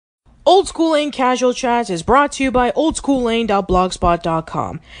Old School Lane Casual Chats is brought to you by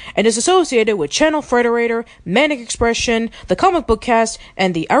oldschoollane.blogspot.com and is associated with Channel Frederator, Manic Expression, the Comic Book Cast,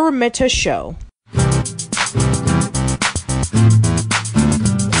 and the Arun Mehta Show.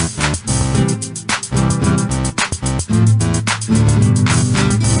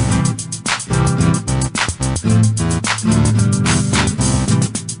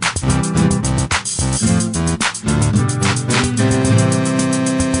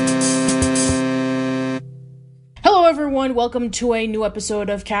 Everyone, welcome to a new episode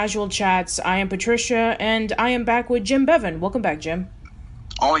of Casual Chats. I am Patricia, and I am back with Jim Bevan. Welcome back, Jim.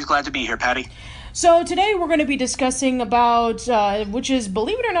 Always glad to be here, Patty. So today we're going to be discussing about, which is,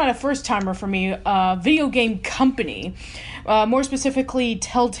 believe it or not, a first-timer for me, video game company. More specifically,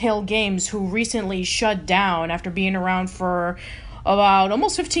 TellTale Games, who recently shut down after being around for about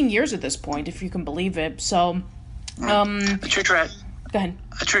almost 15 years at this point, if you can believe it. So, a true go ahead.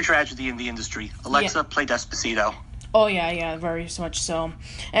 A true tragedy in the industry. Alexa, play Despacito. Oh, yeah, very much so.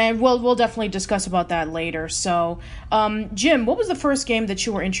 And we'll definitely discuss about that later. So, Jim, what was the first game that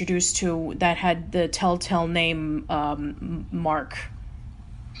you were introduced to that had the Telltale name mark?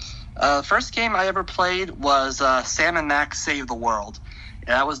 First game I ever played was Sam & Max Save the World.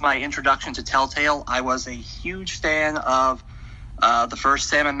 That was my introduction to Telltale. I was a huge fan of the first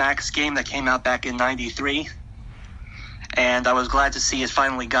Sam & Max game that came out back in '93. And I was glad to see it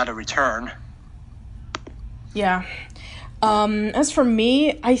finally got a return. Yeah. As for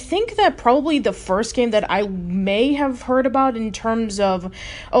me, I think that probably the first game that I may have heard about in terms of,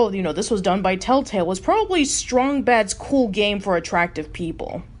 this was done by Telltale, was probably Strong Bad's Cool Game for Attractive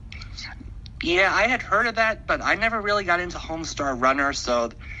People. Yeah, I had heard of that, but I never really got into Homestar Runner,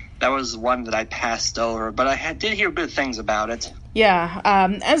 so that was one that I passed over. But I did hear good things about it. Yeah,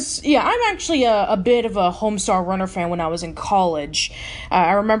 I'm actually a bit of a Homestar Runner fan when I was in college.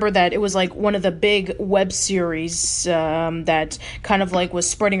 I remember that it was like one of the big web series that kind of like was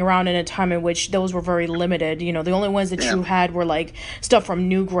spreading around in a time in which those were very limited. You know, the only ones that you had were like stuff from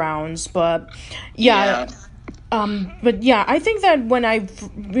Newgrounds, but I think that when I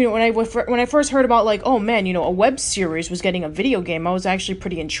first heard about like, oh man, a web series was getting a video game, I was actually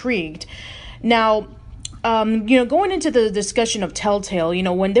pretty intrigued. Now, going into the discussion of Telltale,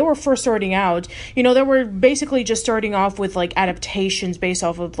 when they were first starting out, they were basically just starting off with, like, adaptations based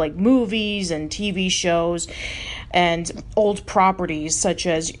off of, like, movies and TV shows and old properties such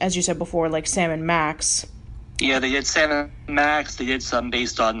as you said before, like Sam & Max. Yeah, they did Sam & Max. They did some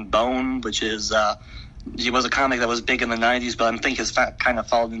based on Bone, which is, it was a comic that was big in the 90s, but I think has kind of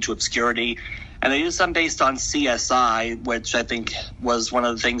fallen into obscurity. And they did some based on CSI, which I think was one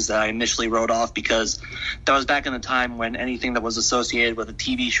of the things that I initially wrote off because that was back in the time when anything that was associated with a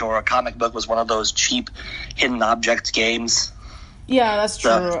TV show or a comic book was one of those cheap hidden object games. Yeah, that's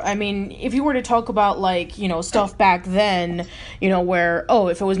true. I mean, if you were to talk about, like, stuff back then, where,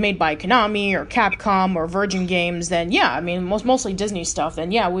 if it was made by Konami or Capcom or Virgin Games, then, yeah, I mean, mostly Disney stuff,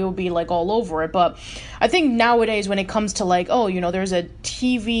 then, yeah, we would be, like, all over it. But I think nowadays when it comes to, like, there's a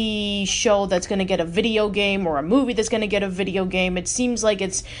TV show that's going to get a video game or a movie that's going to get a video game, it seems like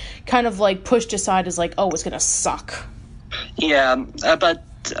it's kind of, like, pushed aside as, like, it's going to suck. Yeah, but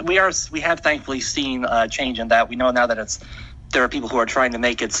we have thankfully seen a change in that. We know now that there are people who are trying to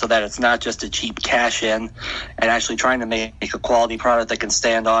make it so that it's not just a cheap cash-in and actually trying to make a quality product that can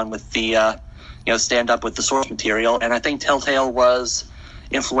stand on with the, stand up with the source material. And I think Telltale was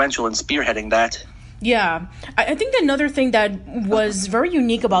influential in spearheading that. Yeah. I think another thing that was very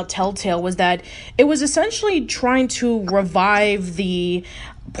unique about Telltale was that it was essentially trying to revive the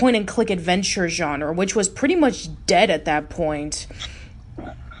point-and-click adventure genre, which was pretty much dead at that point.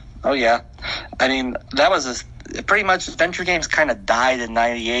 Oh, yeah. I mean, that was pretty much adventure games kind of died in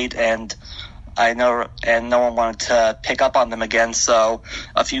 '98, and no one wanted to pick up on them again. So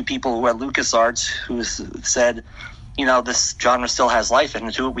a few people who at LucasArts who said, this genre still has life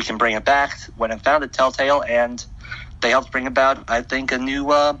into it, we can bring it back, went and founded Telltale, and they helped bring about, I think, a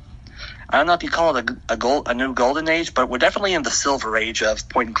new, I don't know if you call it a new golden age, but we're definitely in the silver age of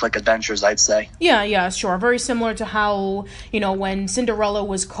point-and-click adventures, I'd say. Yeah, sure. Very similar to how, when Cinderella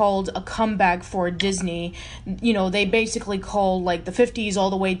was called a comeback for Disney, they basically called, like, the 50s all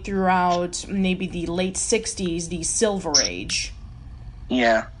the way throughout maybe the late 60s the silver age.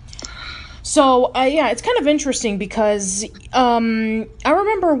 Yeah. So, it's kind of interesting because I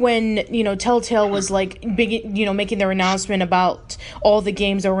remember when, Telltale was, like, big, making their announcement about all the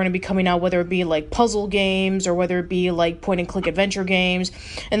games that were going to be coming out, whether it be, like, puzzle games or whether it be, like, point-and-click adventure games.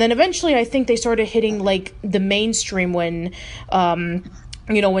 And then eventually I think they started hitting, like, the mainstream when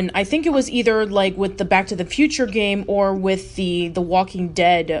when I think it was either like with the Back to the Future game or with the Walking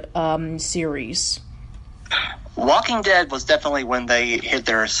Dead series. Walking Dead was definitely when they hit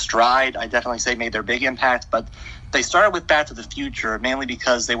their stride. I definitely say made their big impact, but they started with Back to the Future mainly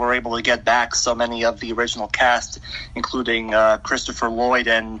because they were able to get back so many of the original cast, including Christopher Lloyd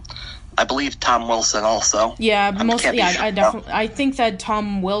and I believe Tom Wilson also. Yeah, I think that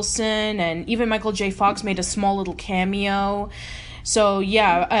Tom Wilson and even Michael J. Fox made a small little cameo. So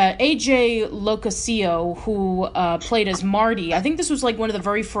yeah, AJ Locascio, who played as Marty, I think this was like one of the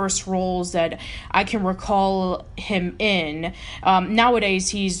very first roles that I can recall him in. Nowadays,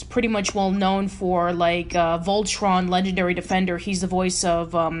 he's pretty much well known for like Voltron, Legendary Defender. He's the voice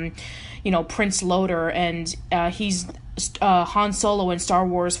of Prince Loader, and he's Han Solo in Star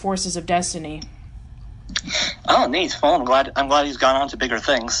Wars: Forces of Destiny. Oh, neat! Well, I'm glad he's gone on to bigger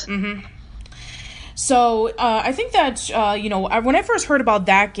things. Mm-hmm. So, I think that, when I first heard about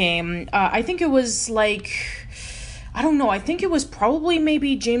that game, I think it was like, I don't know, I think it was probably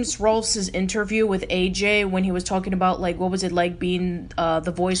maybe James Rolfe's interview with AJ when he was talking about, like, what was it like being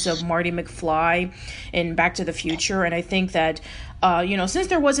the voice of Marty McFly in Back to the Future, and I think that, since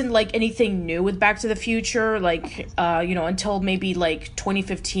there wasn't, like, anything new with Back to the Future, like, until maybe, like,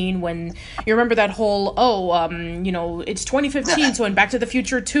 2015 when, you remember that whole, it's 2015, so in Back to the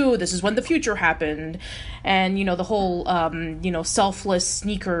Future 2, this is when the future happened, and, the whole, selfless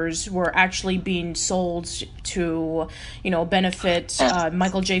sneakers were actually being sold to, benefit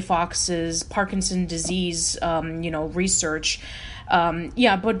Michael J. Fox's Parkinson's disease, research.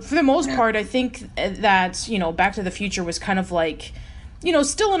 But for the most part, I think that, Back to the Future was kind of like,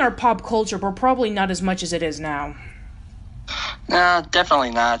 still in our pop culture, but probably not as much as it is now. No,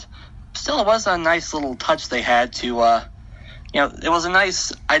 definitely not. Still, it was a nice little touch they had to, it was a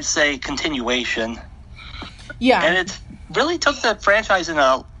nice, I'd say, continuation. Yeah. And it really took the franchise in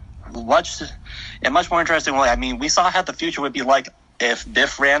a much more interesting way. I mean, we saw how the future would be like if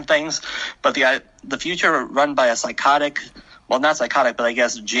Biff ran things, but the future run by a psychotic... Well, not psychotic, but I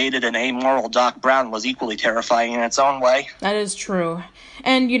guess jaded and amoral Doc Brown was equally terrifying in its own way. That is true.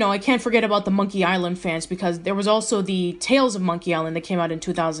 And, I can't forget about the Monkey Island fans, because there was also the Tales of Monkey Island that came out in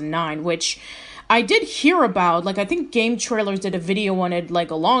 2009, which I did hear about. Like, I think Game Trailers did a video on it,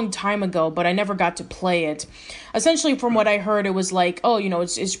 like, a long time ago, but I never got to play it. Essentially, from what I heard, it was like,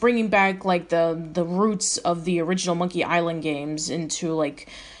 it's bringing back, like, the roots of the original Monkey Island games into, like...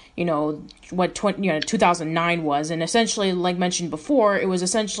 what 2009 was, and essentially, like mentioned before, it was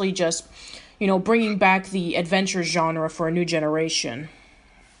essentially just, bringing back the adventure genre for a new generation.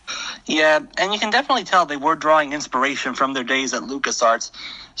 Yeah, and you can definitely tell they were drawing inspiration from their days at LucasArts,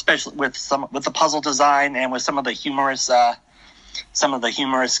 especially with the puzzle design and with some of the humorous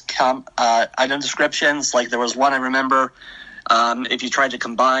item descriptions. Like there was one I remember, if you tried to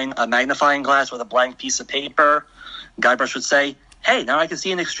combine a magnifying glass with a blank piece of paper, Guybrush would say, "Hey, now I can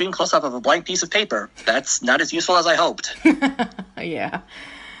see an extreme close-up of a blank piece of paper. That's not as useful as I hoped." Yeah,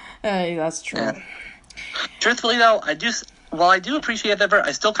 that's true. Yeah. Truthfully, though, while I do appreciate that,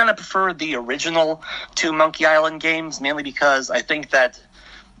 I still kind of prefer the original two Monkey Island games, mainly because I think that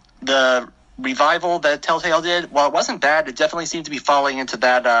the revival that TellTale did, while it wasn't bad, it definitely seemed to be falling into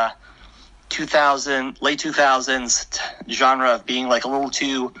that late 2000s genre of being like a little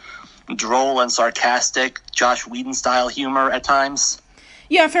too droll and sarcastic, Josh Whedon-style humor at times.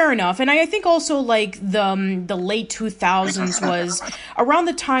 Yeah, fair enough. And I think also, like, the late 2000s was around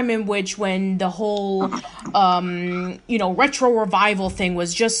the time in which when the whole, retro revival thing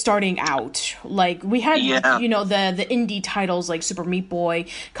was just starting out. Like, we had, the indie titles like Super Meat Boy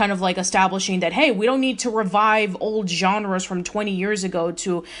kind of, like, establishing that, hey, we don't need to revive old genres from 20 years ago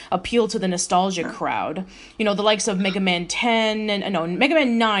to appeal to the nostalgic crowd. The likes of Mega Man 10 and, Mega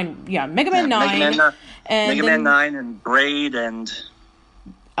Man 9. Yeah, Mega Man 9. Mega Man 9 and Braid and...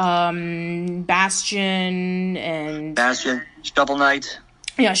 Bastion, Shovel Knight.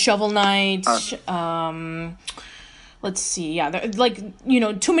 Yeah, Shovel Knight. Let's see. Yeah,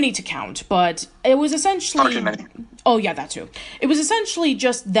 too many to count, but it was essentially... Far too many. Oh, yeah, that too. It was essentially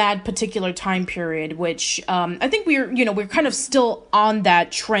just that particular time period, which I think we're kind of still on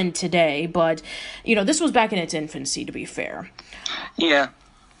that trend today, but, this was back in its infancy, to be fair. Yeah,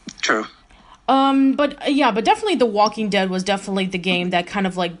 true. But definitely The Walking Dead was definitely the game that kind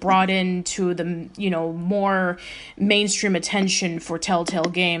of like brought into the, more mainstream attention for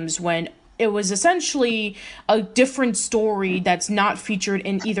TellTale Games when it was essentially a different story that's not featured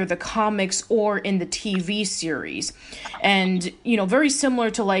in either the comics or in the TV series. And, very similar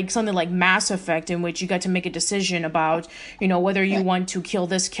to like something like Mass Effect, in which you got to make a decision about, whether you want to kill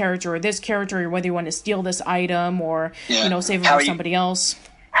this character, or whether you want to steal this item, or, save it for somebody else.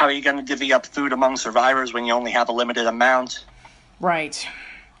 How are you going to divvy up food among survivors when you only have a limited amount? Right.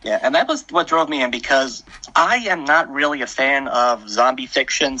 Yeah, and that was what drove me in, because I am not really a fan of zombie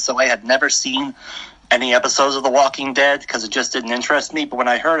fiction, so I had never seen any episodes of The Walking Dead because it just didn't interest me. But when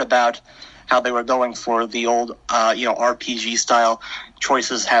I heard about how they were going for the old, RPG style,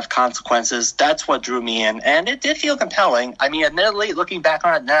 choices have consequences, that's what drew me in. And it did feel compelling. I mean, admittedly, looking back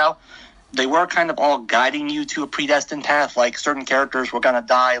on it now, they were kind of all guiding you to a predestined path, like certain characters were going to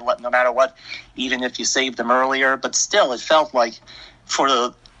die no matter what, even if you saved them earlier. But still, it felt like for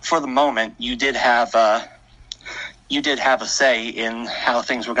the moment, you did have a say in how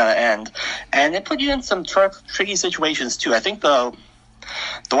things were going to end. And it put you in some tricky situations, too. I think the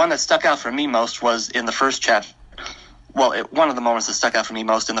one that stuck out for me most was in the first chapter. Well, one of the moments that stuck out for me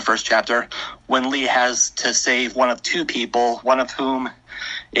most in the first chapter, when Lee has to save one of two people, one of whom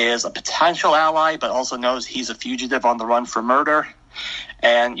is a potential ally, but also knows he's a fugitive on the run for murder.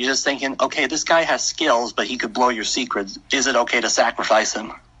 And you're just thinking, okay, this guy has skills, but he could blow your secret. Is it okay to sacrifice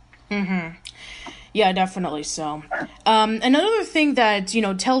him? Mm-hmm. Yeah, definitely so. Another thing that,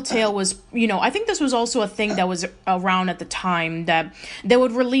 TellTale was, I think this was also a thing that was around at the time, that they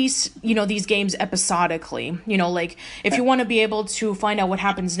would release, these games episodically. Like, if you want to be able to find out what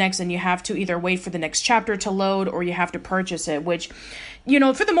happens next, then you have to either wait for the next chapter to load, or you have to purchase it, which,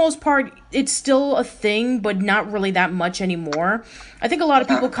 for the most part, it's still a thing, but not really that much anymore. I think a lot of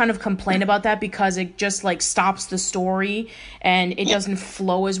people kind of complain about that because it just, like, stops the story, and it doesn't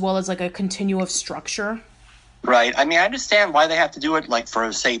flow as well as, like, a continuous structure. Right. I mean, I understand why they have to do it, like,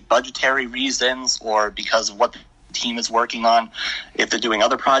 for, say, budgetary reasons, or because of what the team is working on, if they're doing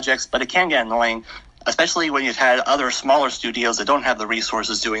other projects, but it can get annoying, especially when you've had other smaller studios that don't have the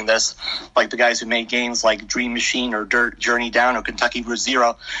resources doing this, like the guys who made games like Dream Machine or Journey Down or Kentucky Route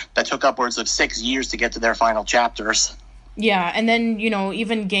Zero that took upwards of 6 years to get to their final chapters. Yeah, and then,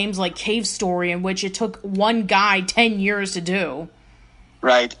 even games like Cave Story, in which it took one guy 10 years to do.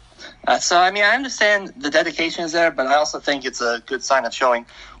 Right. So, I mean, I understand the dedication is there, but I also think it's a good sign of showing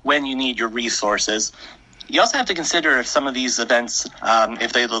when you need your resources. You also have to consider if some of these events,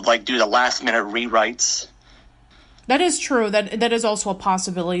 if they would do the last-minute rewrites. That is true. That is also a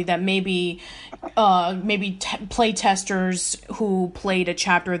possibility that maybe play testers who played a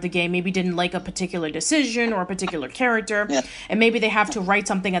chapter of the game maybe didn't like a particular decision or a particular character, and maybe they have to write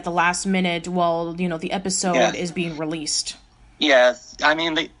something at the last minute while the episode is being released. Yeah, I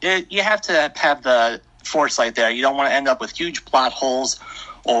mean, you have to have the foresight there. You don't want to end up with huge plot holes,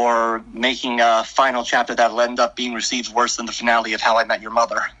 or making a final chapter that'll end up being received worse than the finale of How I Met Your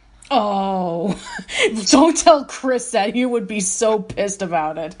Mother. Oh, don't tell Chris that. He would be so pissed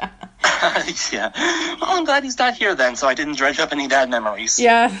about it. Yeah. Well, I'm glad he's not here then, so I didn't dredge up any bad memories.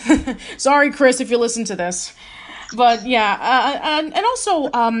 Yeah. Sorry, Chris, if you listen to this. But yeah, and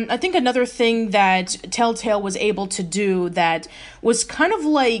also, I think another thing that TellTale was able to do that was kind of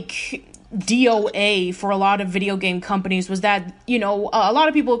like DOA for a lot of video game companies was that, a lot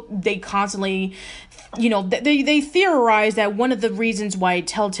of people, they constantly, they theorized that one of the reasons why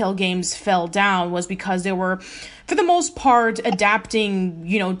TellTale Games fell down was because they were, for the most part, adapting,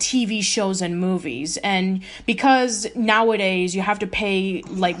 TV shows and movies. And because nowadays you have to pay,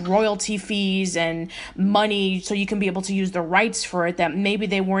 like, royalty fees and money so you can be able to use the rights for it, that maybe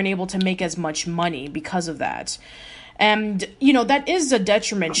they weren't able to make as much money because of that. And, that is a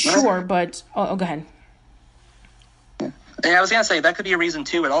detriment, sure, but... Oh, go ahead. Yeah, I was going to say, that could be a reason,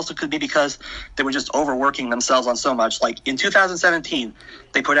 too. It also could be because they were just overworking themselves on so much. Like, in 2017,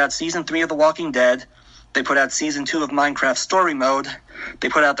 they put out Season 3 of The Walking Dead. They put out Season 2 of Minecraft Story Mode. They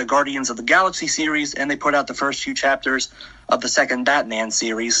put out the Guardians of the Galaxy series. And they put out the first few chapters of the second Batman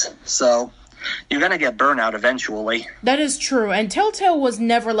series. So... you're going to get burnout eventually. That is true. And TellTale was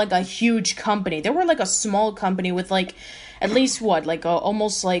never, like, a huge company. They were, like, a small company with, like, at least,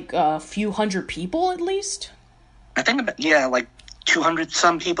 almost, like, a few hundred people, at least? I think, like 200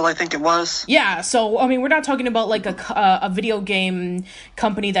 some people, I think it was. Yeah, so, I mean, we're not talking about, like, a video game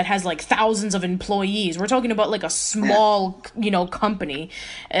company that has, like, thousands of employees. We're talking about, like, a small, company.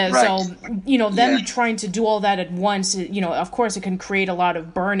 Right. So, them trying to do all that at once, of course it can create a lot of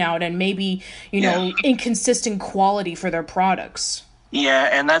burnout and maybe, inconsistent quality for their products. Yeah,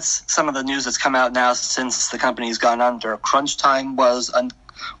 and that's some of the news that's come out now since the company's gone under. Crunch time was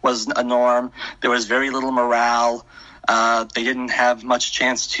a norm. There was very little morale. they didn't have much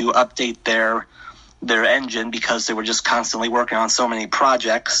chance to update their engine because they were just constantly working on so many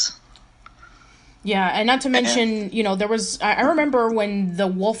projects. Yeah, and not to mention, there was, I remember when The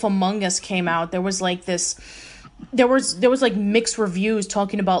Wolf Among Us came out, there was like this, there was like mixed reviews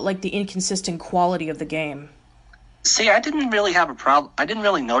talking about like the inconsistent quality of the game. See, I didn't really have a problem. I didn't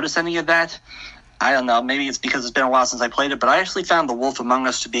really notice any of that. I don't know, maybe it's because it's been a while since I played it, but I actually found The Wolf Among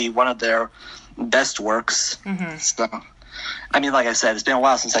Us to be one of their best works. Mm-hmm. So, I mean, like I said, it's been a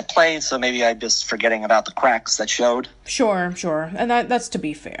while since I played, so maybe I'm just forgetting about the cracks that showed. Sure. And that's to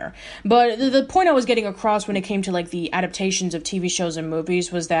be fair. But the point I was getting across when it came to, like, the adaptations of TV shows and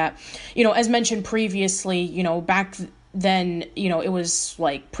movies was that, as mentioned previously, back then, it was,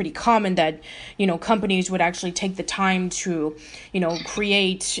 like, pretty common that, companies would actually take the time to,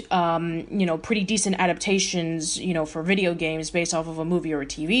 create, pretty decent adaptations, for video games based off of a movie or a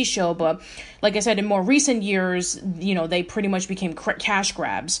TV show. But, like I said, in more recent years, they pretty much became cash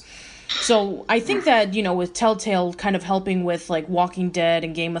grabs. So I think that, with TellTale kind of helping with, like, Walking Dead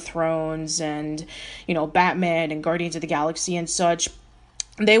and Game of Thrones and, Batman and Guardians of the Galaxy and such,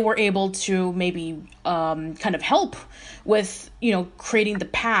 they were able to maybe kind of help with, creating the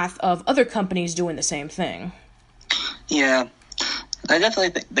path of other companies doing the same thing. Yeah. I definitely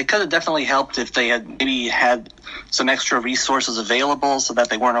think they could have definitely helped if they had maybe had some extra resources available so that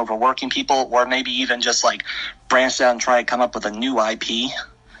they weren't overworking people, or maybe even just like branched out and try to come up with a new IP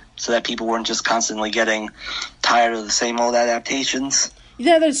so that people weren't just constantly getting tired of the same old adaptations.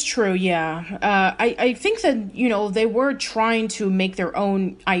 Yeah, that's true, yeah. I think that, they were trying to make their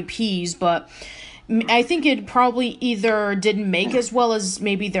own IPs, but I think it probably either didn't make as well as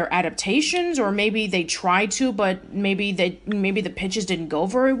maybe their adaptations, or maybe they tried to, but maybe the pitches didn't go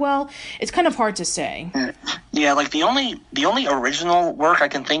very well. It's kind of hard to say. Yeah, like the only original work I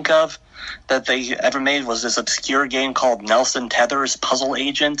can think of that they ever made was this obscure game called Nelson Tether's Puzzle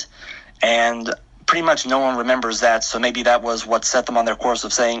Agent, and pretty much no one remembers that, so maybe that was what set them on their course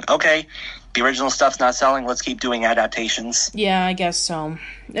of saying, okay, the original stuff's not selling, let's keep doing adaptations. Yeah, I guess so.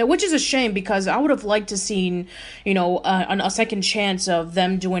 Which is a shame, because I would have liked to seen, a second chance of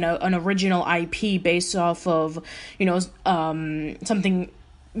them doing an original IP based off of, something,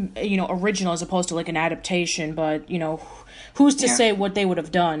 original as opposed to like an adaptation, but, who's to say what they would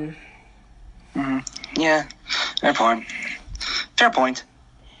have done? Mm-hmm. Yeah, fair point.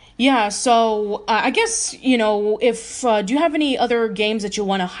 Yeah, so I guess, if do you have any other games that you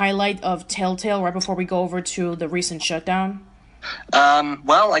want to highlight of TellTale right before we go over to the recent shutdown?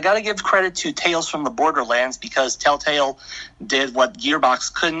 Well, I got to give credit to Tales from the Borderlands, because TellTale did what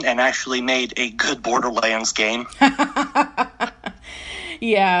Gearbox couldn't and actually made a good Borderlands game.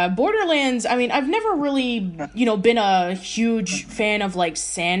 Yeah, Borderlands, I mean, I've never really, been a huge fan of, like,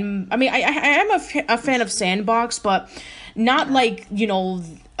 I mean, I am a fan of Sandbox, but not like,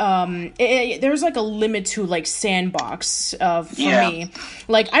 there's like a limit to like Sandbox for me.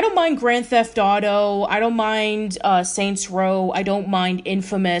 Like, I don't mind Grand Theft Auto, I don't mind Saints Row, I don't mind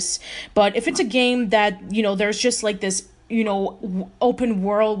Infamous, but if it's a game that, there's just like this, open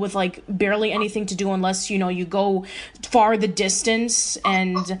world with like barely anything to do unless, you go far the distance,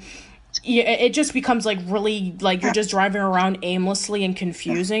 and it just becomes like really like you're just driving around aimlessly and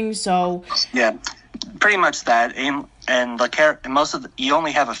confusing. So yeah, pretty much that. And you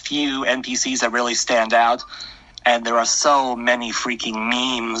only have a few NPCs that really stand out, and there are so many freaking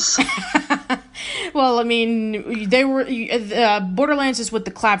memes. Well, I mean, they were Borderlands is with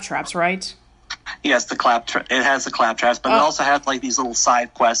the claptraps, right? Yes, it has the claptraps, but it also has like these little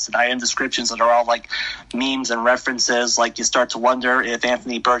side quests and descriptions that are all like memes and references. Like, you start to wonder if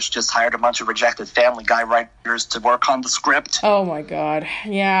Anthony Birch just hired a bunch of rejected Family Guy writers to work on the script. Oh my god,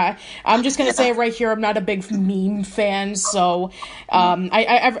 yeah. I'm just gonna say right here, I'm not a big meme fan, so I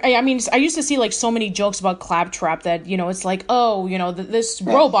mean, I used to see like so many jokes about claptrap that it's like, this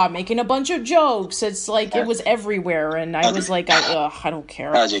robot making a bunch of jokes. It's like it was everywhere, and I was like, I don't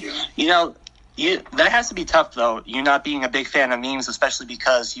care. That has to be tough, though, you not being a big fan of memes, especially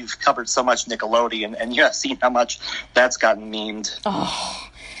because you've covered so much Nickelodeon, and you have seen how much that's gotten memed. Oh,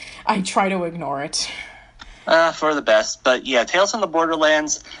 I try to ignore it. For the best. But yeah, Tales from the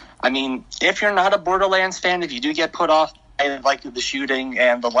Borderlands, I mean, if you're not a Borderlands fan, if you do get put off by like the shooting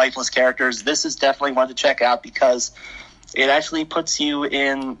and the lifeless characters, this is definitely one to check out, because it actually puts you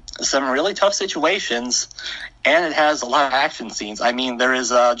in some really tough situations, and it has a lot of action scenes. I mean, there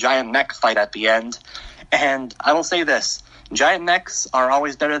is a giant mech fight at the end, and I will say this, giant mechs are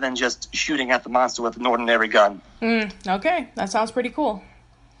always better than just shooting at the monster with an ordinary gun. Okay, that sounds pretty cool.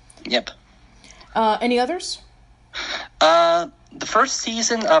 Yep. Any others? The first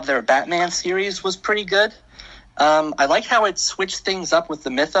season of their Batman series was pretty good. I like how it switched things up with the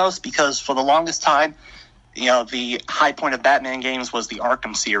mythos, because for the longest time, the high point of Batman games was the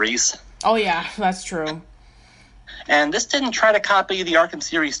Arkham series. Oh, yeah, that's true. And this didn't try to copy the Arkham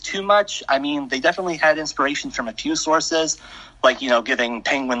series too much. I mean, they definitely had inspiration from a few sources, like, giving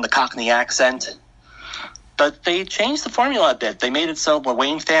Penguin the Cockney accent. But they changed the formula a bit. They made it so the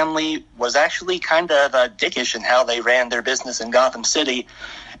Wayne family was actually kind of dickish in how they ran their business in Gotham City,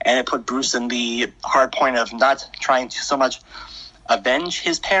 and it put Bruce in the hard point of not trying to so much avenge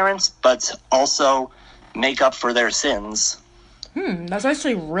his parents, but also make up for their sins. That's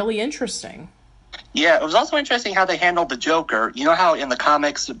actually really interesting. Yeah, it was also interesting how they handled the Joker. You know how in the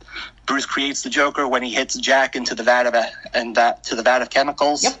comics Bruce creates the Joker when he hits Jack into the vat of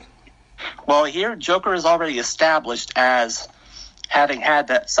chemicals? Yep. Well, here Joker is already established as having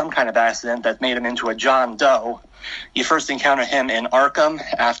had some kind of accident that made him into a John Doe. You first encounter him in Arkham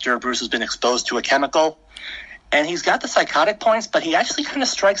after Bruce has been exposed to a chemical, and he's got the psychotic points, but he actually kind of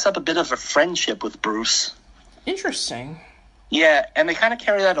strikes up a bit of a friendship with Bruce. Interesting. Yeah, and they kind of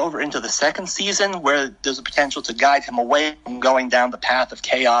carry that over into the second season, where there's a potential to guide him away from going down the path of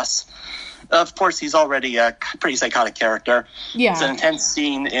chaos. Of course, he's already a pretty psychotic character. Yeah. It's an intense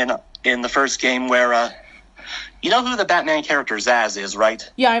scene in the first game where, you know who the Batman character Zsasz is,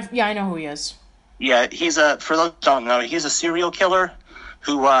 right? Yeah, I know who he is. Yeah, for those who don't know, he's a serial killer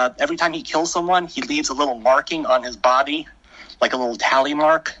who, every time he kills someone, he leaves a little marking on his body, like a little tally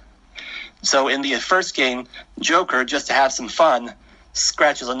mark. So in the first game, Joker, just to have some fun,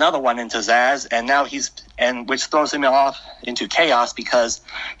 scratches another one into Zsasz, and which throws him off into chaos because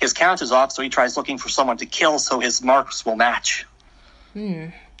his count is off, so he tries looking for someone to kill so his marks will match.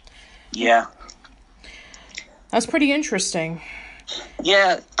 Yeah. That's pretty interesting.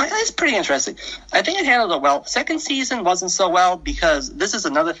 Yeah, it's pretty interesting. I think it handled it well. Second season wasn't so well, because this is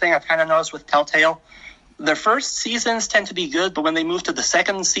another thing I've kind of noticed with TellTale. Their first seasons tend to be good, but when they move to the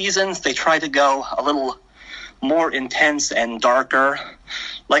second seasons, they try to go a little more intense and darker.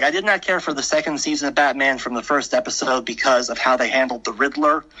 Like, I did not care for the second season of Batman from the first episode because of how they handled the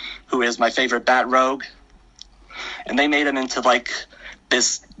Riddler, who is my favorite Bat Rogue. And they made him into, like,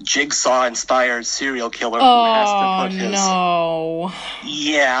 this Jigsaw-inspired serial killer who has to put his... no.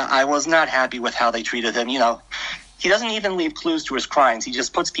 Yeah, I was not happy with how they treated him. He doesn't even leave clues to his crimes. He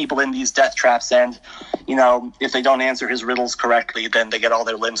just puts people in these death traps, and, if they don't answer his riddles correctly, then they get all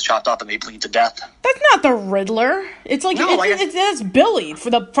their limbs chopped off and they bleed to death. That's not the Riddler. It's like, that's Billy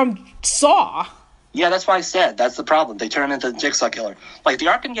from Saw. Yeah, that's why I said that's the problem. They turn him into the Jigsaw Killer. Like, the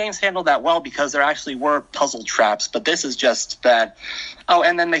Arkham games handled that well because there actually were puzzle traps, but this is just that. Oh,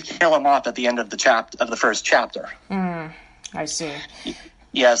 and then they kill him off at the end of the first chapter. I see.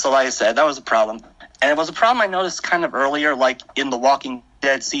 Yeah, so like I said, that was a problem. And it was a problem I noticed kind of earlier, like in The Walking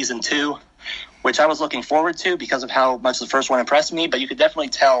Dead Season 2, which I was looking forward to because of how much the first one impressed me, but you could definitely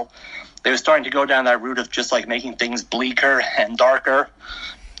tell they were starting to go down that route of just, like, making things bleaker and darker,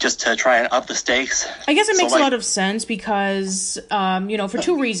 just to try and up the stakes. I guess it makes a lot of sense because, for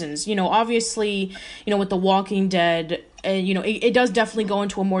two reasons. Obviously, with The Walking Dead, it does definitely go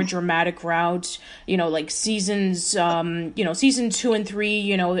into a more dramatic route. Like seasons, season 2 and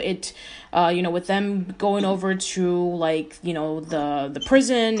 3, with them going over to, like, the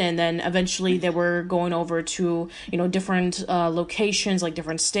prison, and then eventually they were going over to, different locations, like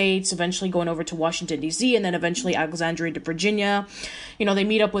different states, eventually going over to Washington, D.C., and then eventually Alexandria to Virginia. They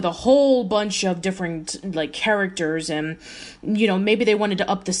meet up with a whole bunch of different, like, characters, and, maybe they wanted to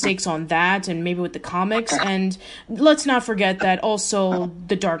up the stakes on that, and maybe with the comics, and let's not forget that also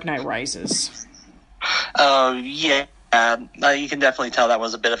The Dark Knight Rises. Yeah. You can definitely tell that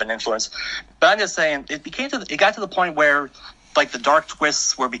was a bit of an influence. But I'm just saying, it got to the point where, like, the dark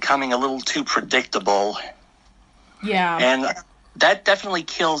twists were becoming a little too predictable. Yeah. And that definitely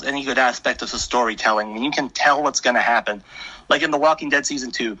kills any good aspect of the storytelling. When you can tell what's going to happen. Like in The Walking Dead Season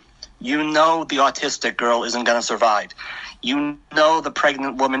 2, the autistic girl isn't going to survive. The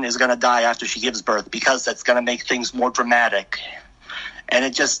pregnant woman is going to die after she gives birth, because that's going to make things more dramatic. And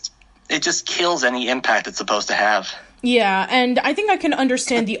it just kills any impact it's supposed to have. Yeah, and I think I can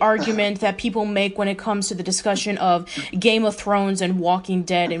understand the argument that people make when it comes to the discussion of Game of Thrones and Walking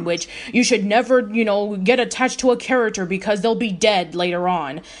Dead, in which you should never, get attached to a character because they'll be dead later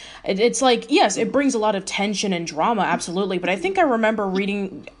on. It's like, yes, it brings a lot of tension and drama, absolutely, but I think I remember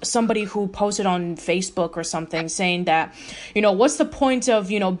reading somebody who posted on Facebook or something saying that, what's the point of,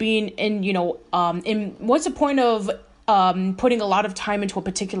 being in, what's the point of putting a lot of time into a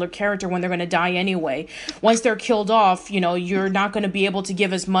particular character when they're going to die anyway. Once they're killed off, you're not going to be able to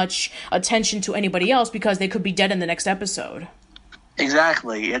give as much attention to anybody else because they could be dead in the next episode.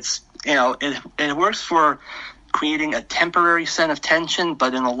 Exactly. It's, it works for creating a temporary sense of tension,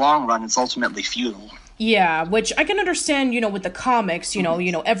 but in the long run, it's ultimately futile. Yeah, which I can understand, with the comics,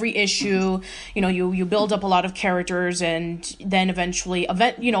 every issue, you build up a lot of characters and then eventually,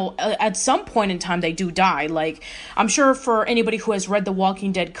 at some point in time they do die. Like, I'm sure for anybody who has read the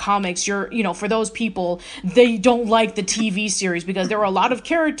Walking Dead comics, for those people, they don't like the TV series because there are a lot of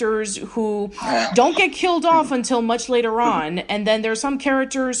characters who don't get killed off until much later on. And then there are some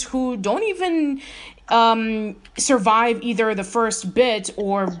characters who don't even survive either the first bit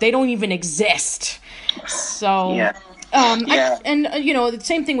or they don't even exist. So, the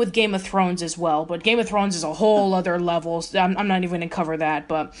same thing with Game of Thrones as well. But Game of Thrones is a whole other level. So I'm not even going to cover that,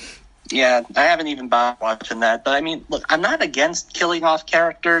 but... Yeah, I haven't even bothered watching that. But I mean, look, I'm not against killing off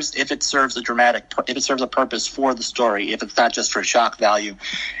characters if it serves a purpose for the story, if it's not just for shock value.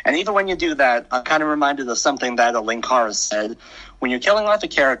 And even when you do that, I'm kind of reminded of something that Linkara said. When you're killing off a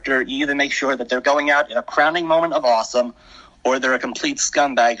character, you either make sure that they're going out in a crowning moment of awesome, or they're a complete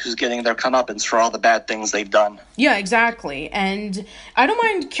scumbag who's getting their comeuppance for all the bad things they've done. Yeah, exactly. And I don't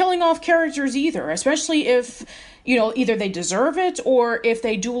mind killing off characters either, especially if, either they deserve it or if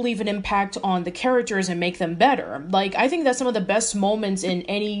they do leave an impact on the characters and make them better. Like, I think that some of the best moments in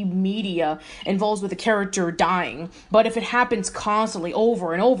any media involves with a character dying. But if it happens constantly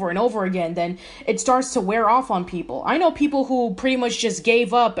over and over and over again, then it starts to wear off on people. I know people who pretty much just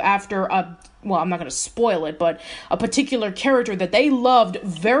gave up after I'm not going to spoil it, but a particular character that they loved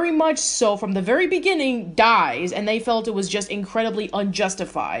very much so from the very beginning dies, and they felt it was just incredibly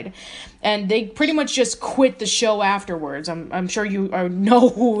unjustified. And they pretty much just quit the show afterwards. I'm sure you know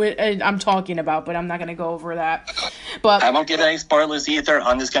who I'm talking about, but I'm not going to go over that. But I won't give any spoilers either.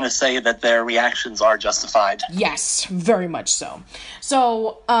 I'm just going to say that their reactions are justified. Yes, very much so.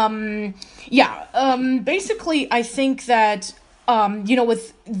 So, basically, I think that...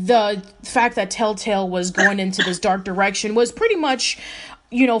 with the fact that TellTale was going into this dark direction was pretty much,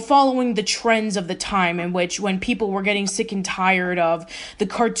 following the trends of the time in which when people were getting sick and tired of the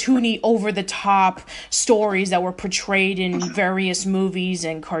cartoony over-the-top stories that were portrayed in various movies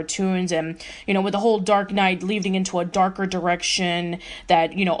and cartoons and, with the whole Dark Knight leading into a darker direction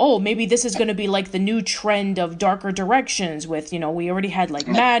that, maybe this is going to be like the new trend of darker directions with, we already had like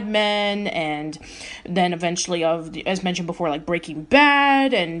Mad Men and then eventually as mentioned before, like Breaking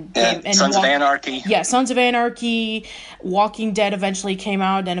Bad and Sons of Anarchy. Yeah, Sons of Anarchy, Walking Dead eventually came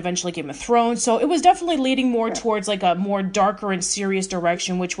out, then eventually Game of Thrones. So it was definitely leading more towards like a more darker and serious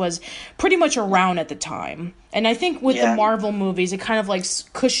direction, which was pretty much around at the time. And I think with the Marvel movies, it kind of like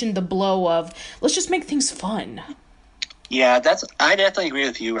cushioned the blow of, let's just make things fun. Yeah, I definitely agree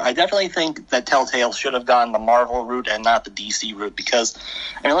with you. I definitely think that TellTale should have gone the Marvel route and not the DC route because,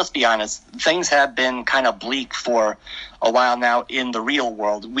 let's be honest, things have been kind of bleak for a while now in the real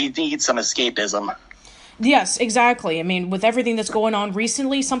world. We need some escapism. Yes, exactly. With everything that's going on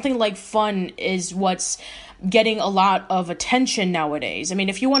recently, something like fun is what's getting a lot of attention nowadays.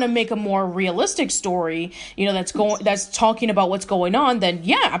 If you want to make a more realistic story, that's talking about what's going on, then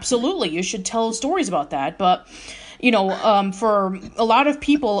yeah, absolutely, you should tell stories about that. But for a lot of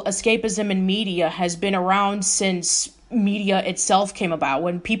people, escapism in media has been around since media itself came about.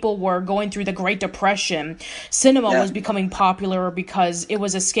 When people were going through the Great Depression, cinema was becoming popular because it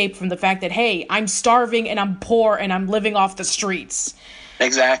was escape from the fact that, hey, I'm starving and I'm poor and I'm living off the streets.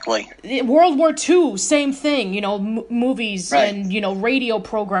 Exactly. World War II, same thing. Movies and radio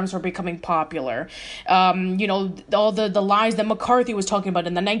programs were becoming popular. All the lies that McCarthy was talking about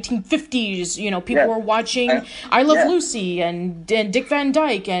in the 1950s. People were watching I Love Lucy and Dick Van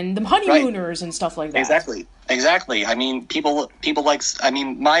Dyke and The Honeymooners and stuff like that. Exactly. People like.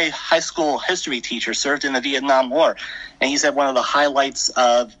 My high school history teacher served in the Vietnam War, and he said one of the highlights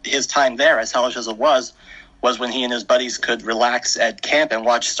of his time there, as hellish as it was when he and his buddies could relax at camp and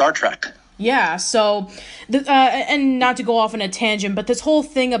watch Star Trek. Yeah, so, and not to go off on a tangent, but this whole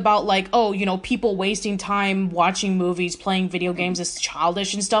thing about, like, people wasting time watching movies, playing video games is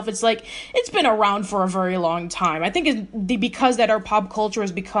childish and stuff, it's like, it's been around for a very long time. I think because that our pop culture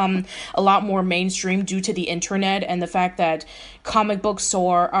has become a lot more mainstream due to the internet and the fact that comic books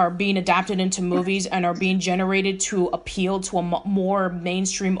are being adapted into movies and are being generated to appeal to a more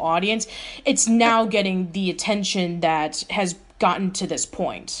mainstream audience, it's now getting the attention that has gotten to this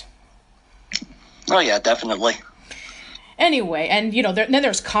point. Oh, yeah, definitely. Anyway, and, then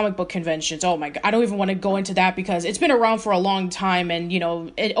there's comic book conventions. Oh, my God. I don't even want to go into that because it's been around for a long time. And,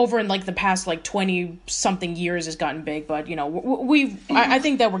 over in, like, the past, 20-something years has gotten big. But, I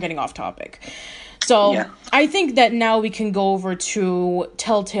think that we're getting off topic. So, I think that now we can go over to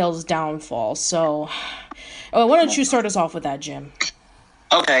TellTale's downfall. So, why don't you start us off with that, Jim?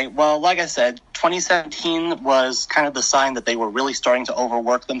 Okay, well, like I said, 2017 was kind of the sign that they were really starting to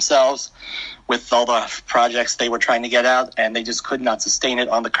overwork themselves with all the projects they were trying to get out, and they just could not sustain it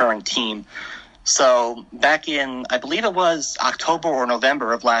on the current team. So back in, I believe it was October or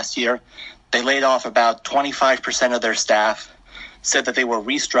November of last year, they laid off about 25% of their staff, said that they were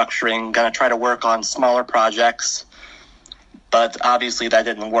restructuring, going to try to work on smaller projects, but obviously that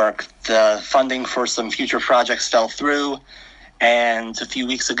didn't work. The funding for some future projects fell through, and a few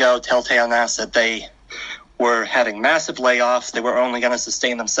weeks ago, TellTale announced that they were having massive layoffs. They were only going to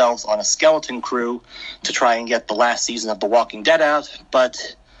sustain themselves on a skeleton crew to try and get the last season of The Walking Dead out.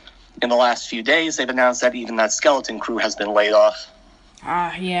 But in the last few days, they've announced that even that skeleton crew has been laid off.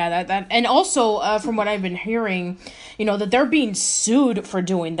 Yeah, that, and also from what I've been hearing, that they're being sued for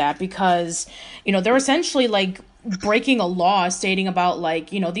doing that because, they're essentially like breaking a law stating about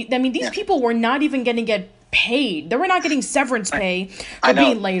like, these people were not even going to get paid. They were not getting severance pay for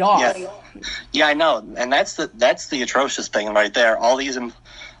being laid off. Yeah, I know, and that's the atrocious thing right there. All these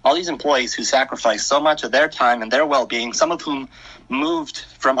employees who sacrifice so much of their time and their well-being, some of whom moved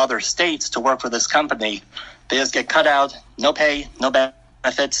from other states to work for this company, they just get cut out. No pay, no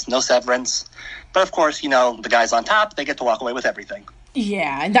benefits, no severance. But of course, the guys on top, they get to walk away with everything.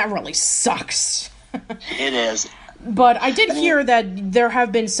 Yeah, and that really sucks. It is. But I did hear that there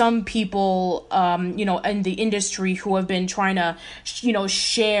have been some people, in the industry who have been trying to,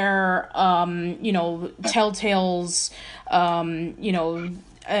 share, Telltale's,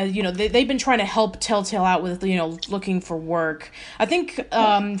 they've been trying to help TellTale out with, looking for work. I think,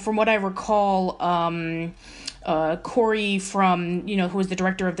 from what I recall, Corey from, who is the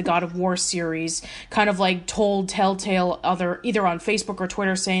director of the God of War series, kind of like told TellTale either on Facebook or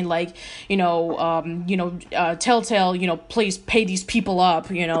Twitter saying like, TellTale, please pay these people up,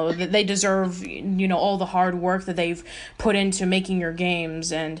 they deserve, all the hard work that they've put into making your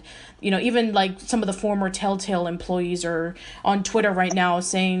games. And, even like some of the former TellTale employees are on Twitter right now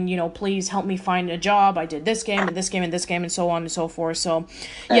saying, please help me find a job. I did this game and this game and this game and so on and so forth. So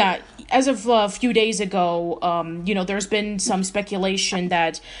yeah, as of a few days ago, there's been some speculation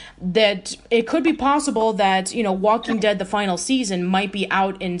that it could be possible that, Walking Dead, the final season, might be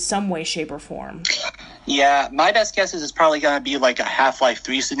out in some way, shape, or form. Yeah, my best guess is it's probably going to be like a Half-Life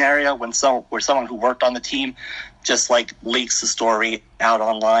 3 scenario where someone who worked on the team just like leaks the story out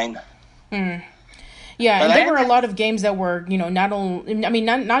online. Yeah, and there were a lot of games that were,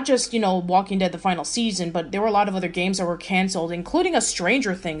 not just, Walking Dead, the final season, but there were a lot of other games that were canceled, including a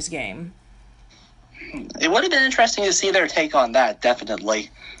Stranger Things game. It would have been interesting to see their take on that, definitely.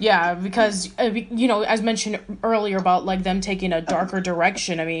 Yeah, because, as mentioned earlier about, like, them taking a darker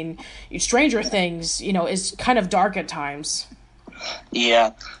direction, I mean, Stranger Things, is kind of dark at times.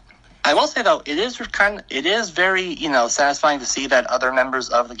 Yeah. I will say, though, it is very, satisfying to see that other members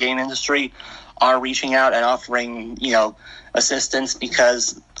of the game industry are reaching out and offering, assistance,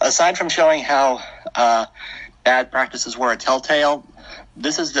 because aside from showing how bad practices were at TellTale,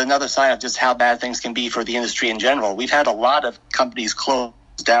 this is another sign of just how bad things can be for the industry in general. We've had a lot of companies close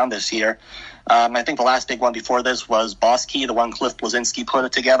down this year. I think the last big one before this was Boss Key, the one Cliff Bleszinski put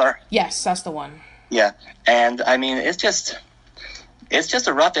it together. Yes, that's the one. Yeah, and I mean, it's just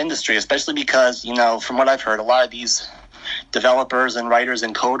a rough industry, especially because, from what I've heard, a lot of these developers and writers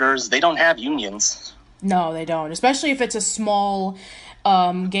and coders, they don't have unions. No, they don't, especially if it's a small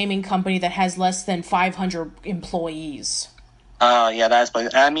gaming company that has less than 500 employees. Yeah,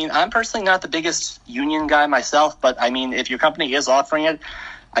 I mean, I'm personally not the biggest union guy myself, but I mean, if your company is offering it,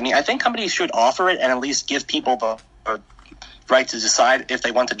 I mean, I think companies should offer it and at least give people the right to decide if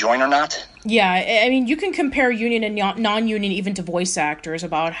they want to join or not. Yeah, I mean, you can compare union and non-union even to voice actors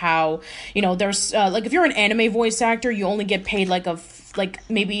about how, there's, like, if you're an anime voice actor, you only get paid,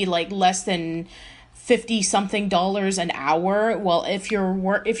 maybe less than $50-something an hour. Well, if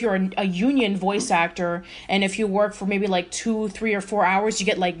you're a union voice actor, and if you work for maybe 2, 3, or 4 hours, you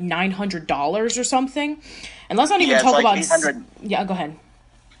get $900 or something. And let's not even talk about 800. Yeah, go ahead.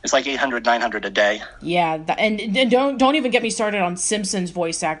 It's like $800, $900 a day. Yeah, and don't even get me started on Simpsons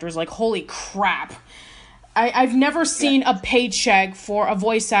voice actors. Like, holy crap. I've never seen a paycheck for a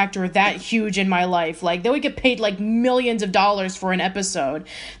voice actor that huge in my life. Like, they would get paid millions of dollars for an episode.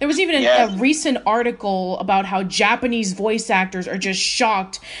 There was even a recent article about how Japanese voice actors are just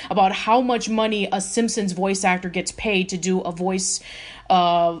shocked about how much money a Simpsons voice actor gets paid to do a voice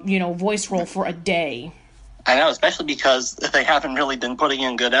role for a day. I know, especially because they haven't really been putting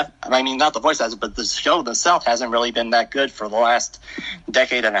in good effort. I mean, not the voice actors, but the show itself hasn't really been that good for the last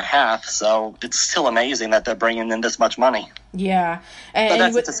decade and a half. So it's still amazing that they're bringing in this much money. Yeah. But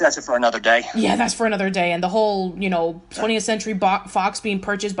that's a discussion for another day. Yeah, that's for another day. And the whole, 20th Century Fox being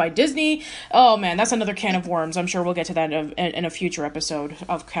purchased by Disney. Oh, man, that's another can of worms. I'm sure we'll get to that in a future episode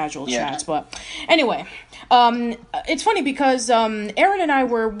of Casual Chats. But anyway, it's funny because Aaron and I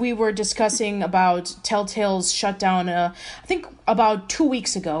were discussing about Telltale's shutdown, I think about 2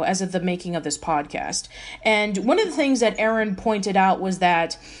 weeks ago as of the making of this podcast. And one of the things that Aaron pointed out was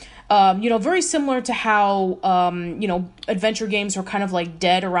that very similar to how, adventure games were kind of like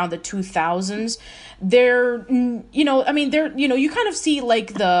dead around the 2000s. You kind of see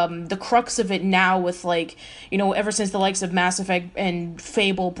like the crux of it now with like, ever since the likes of Mass Effect and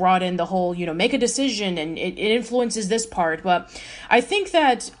Fable brought in the whole, make a decision and it influences this part. But I think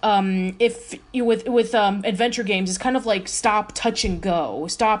that with adventure games, it's kind of like stop, touch and go.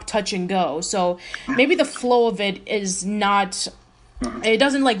 So maybe the flow of it is not... It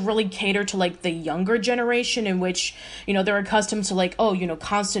doesn't like really cater to like the younger generation in which, they're accustomed to like,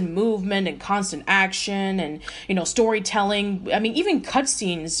 constant movement and constant action and, storytelling. I mean, even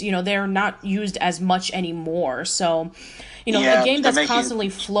cutscenes, they're not used as much anymore. So, a game that's constantly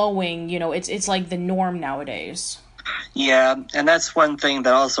flowing, it's like the norm nowadays. Yeah, and that's one thing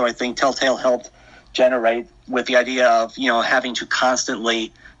that also I think Telltale helped generate with the idea of, having to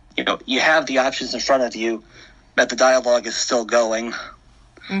constantly, you have the options in front of you, but the dialogue is still going.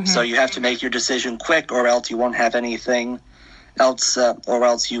 Mm-hmm. So you have to make your decision quick or else you won't have anything else, or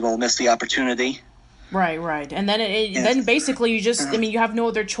else you will miss the opportunity. Right. And then then basically you just, you have no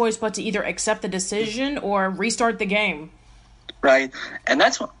other choice but to either accept the decision or restart the game. Right. And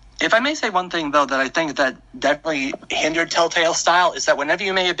that's, if I may say one thing, though, that I think that definitely hindered Telltale style is that whenever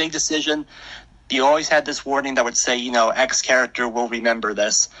you made a big decision, you always had this warning that would say, X character will remember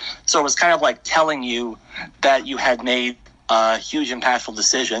this. So it was kind of like telling you that you had made a huge impactful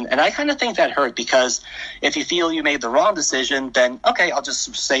decision. And I kind of think that hurt because if you feel you made the wrong decision, then, okay, I'll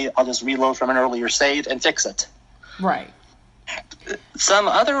just reload from an earlier save and fix it. Right. Some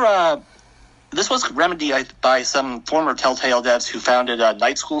other, this was remedied by some former Telltale devs who founded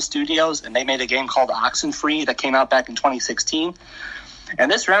Night School Studios, and they made a game called Oxenfree that came out back in 2016. And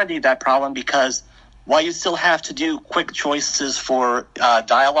this remedied that problem because while you still have to do quick choices for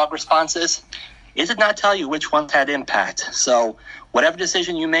dialogue responses, it did not tell you which ones had impact. So whatever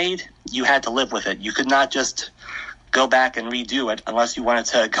decision you made, you had to live with it. You could not just go back and redo it unless you wanted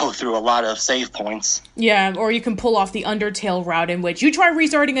to go through a lot of save points. Yeah, or you can pull off the Undertale route in which you try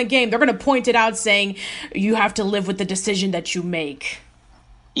restarting a game, they're going to point it out saying you have to live with the decision that you make.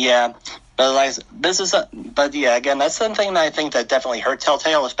 Yeah, but again, that's something that I think that definitely hurt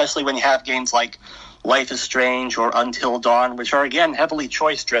Telltale, especially when you have games like Life is Strange or Until Dawn, which are, again, heavily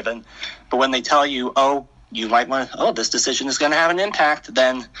choice-driven. But when they tell you, you might want this decision is going to have an impact,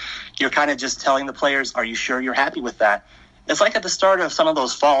 then you're kind of just telling the players, are you sure you're happy with that? It's like at the start of some of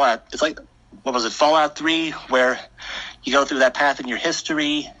those Fallout, it's like, Fallout 3, where you go through that path in your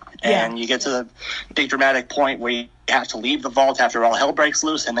history, and you get to the big dramatic point where you have to leave the vault after all hell breaks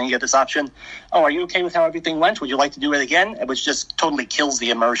loose, and then you get this option, are you okay with how everything went? Would you like to do it again? Which just totally kills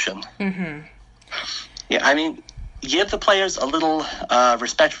the immersion. Mm-hmm. Yeah, give the players a little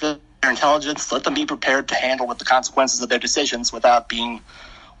respect for their intelligence. Let them be prepared to handle with the consequences of their decisions without being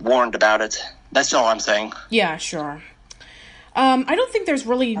warned about it. That's all I'm saying. Yeah, sure. I don't think there's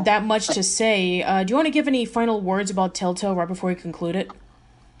really that much to say. Do you want to give any final words about Telltale right before we conclude it?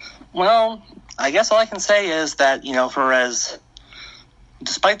 Well, I guess all I can say is that,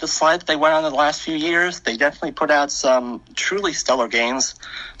 despite the slide that they went on in the last few years, they definitely put out some truly stellar games.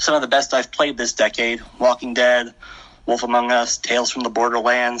 Some of the best I've played this decade: Walking Dead, Wolf Among Us, Tales from the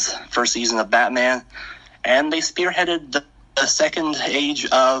Borderlands, first season of Batman. And they spearheaded the second age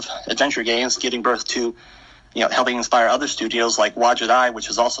of adventure games, giving birth to, helping inspire other studios like Wadjet Eye, which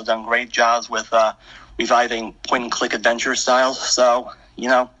has also done great jobs with reviving point-and-click adventure styles. So,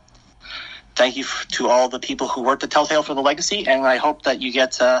 thank you to all the people who worked at Telltale for the legacy, and I hope that you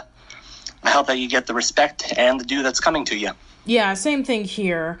get the respect and the due that's coming to you. Yeah, same thing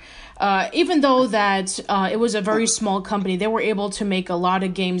here. Even though that it was a very small company, they were able to make a lot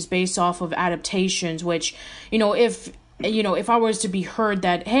of games based off of adaptations, which, if I was to be heard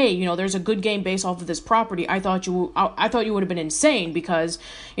that, hey, there's a good game based off of this property, I thought you would have been insane because,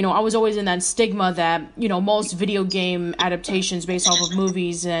 I was always in that stigma that, most video game adaptations based off of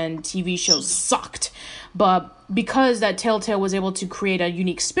movies and TV shows sucked. But because that Telltale was able to create a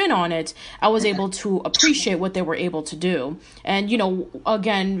unique spin on it, I was able to appreciate what they were able to do. And,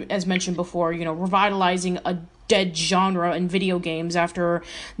 again, as mentioned before, revitalizing a dead genre in video games after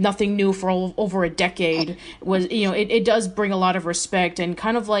nothing new for over a decade was, it does bring a lot of respect and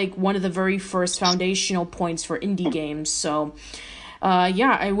kind of like one of the very first foundational points for indie games. So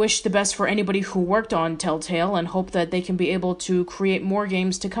I wish the best for anybody who worked on TellTale and hope that they can be able to create more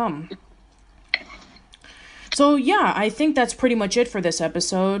games to come. So I think that's pretty much it for this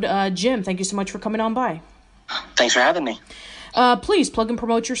episode. Jim, thank you so much for coming on by. Thanks for having me. Please plug and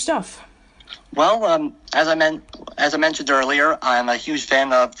promote your stuff. Well, as I mentioned earlier, I'm a huge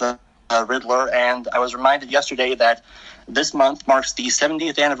fan of the Riddler, and I was reminded yesterday that this month marks the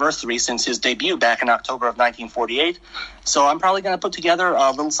 70th anniversary since his debut back in October of 1948. So I'm probably going to put together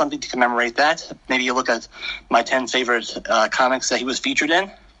a little something to commemorate that. Maybe you look at my 10 favorite comics that he was featured in.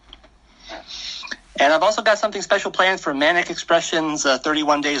 And I've also got something special planned for Manic Expression's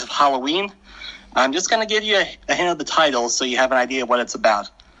 31 Days of Halloween. I'm just going to give you a hint of the title so you have an idea of what it's about.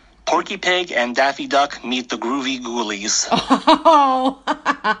 Porky Pig and Daffy Duck meet the Groovy Ghoulies. Oh,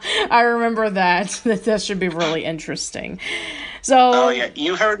 I remember that. That should be really interesting. So, oh yeah,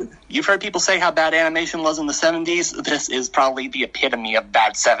 you've heard people say how bad animation was in the 70s. This is probably the epitome of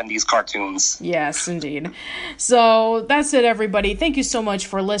bad 70s cartoons. Yes, indeed. So that's it, everybody. Thank you so much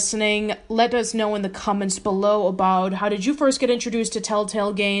for listening. Let us know in the comments below about how did you first get introduced to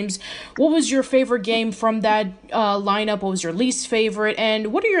TellTale Games? What was your favorite game from that lineup? What was your least favorite?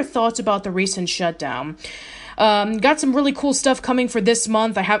 And what are your thoughts about the recent shutdown? Got some really cool stuff coming for this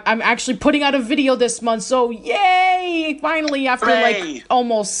month. I'm actually putting out a video this month, so yay! Finally, after Hooray!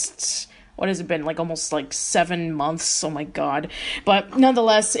 Almost, what has it been? Almost 7 months. Oh my god. But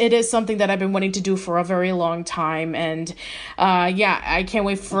nonetheless, it is something that I've been wanting to do for a very long time, and I can't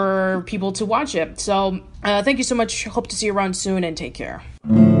wait for people to watch it. So, thank you so much. Hope to see you around soon, and take care.